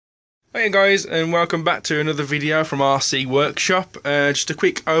Hey guys, and welcome back to another video from RC Workshop. Just a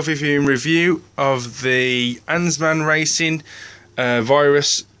quick overview and review of the Ansmann Racing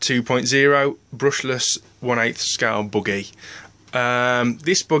Virus 2.0 brushless 1/8 scale buggy.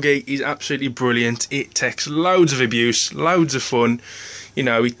 This buggy is absolutely brilliant. It takes loads of abuse, loads of fun. You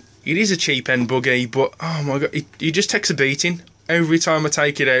know, it is a cheap end buggy, but oh my god, it just takes a beating. Every time I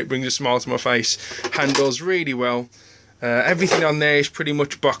take it out, it brings a smile to my face. Handles really well. Everything on there is pretty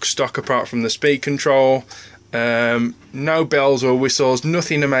much box stock apart from the speed control. No bells or whistles,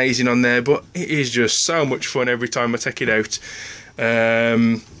 nothing amazing on there, but it is just so much fun every time I take it out.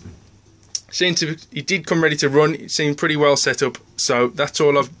 It did come ready to run. It seemed pretty well set up, so that's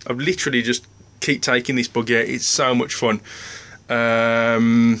all. I've literally just keep taking this buggy out. It's so much fun.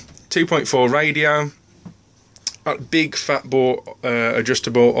 2.4 radio, big fat bore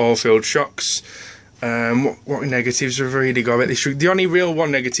adjustable oil-filled shocks. What negatives have really got about this truck? The only real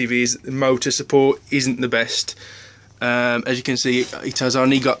one negative is the motor support isn't the best. As you can see, it has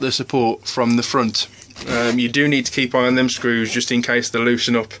only got the support from the front. You do need to keep eye on them screws just in case they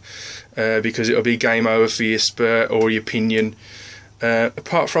loosen up, because it'll be game over for your spur or your pinion.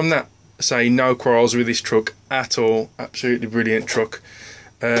 Apart from that, say no quarrels with this truck at all. Absolutely brilliant truck.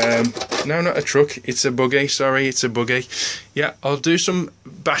 No, not a truck, it's a buggy, sorry, it's a buggy. Yeah, I'll do some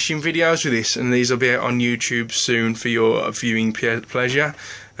bashing videos with this, and these will be out on YouTube soon for your viewing pleasure.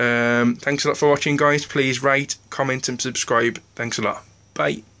 Thanks a lot for watching, guys. Please rate, comment and subscribe. Thanks a lot.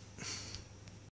 Bye.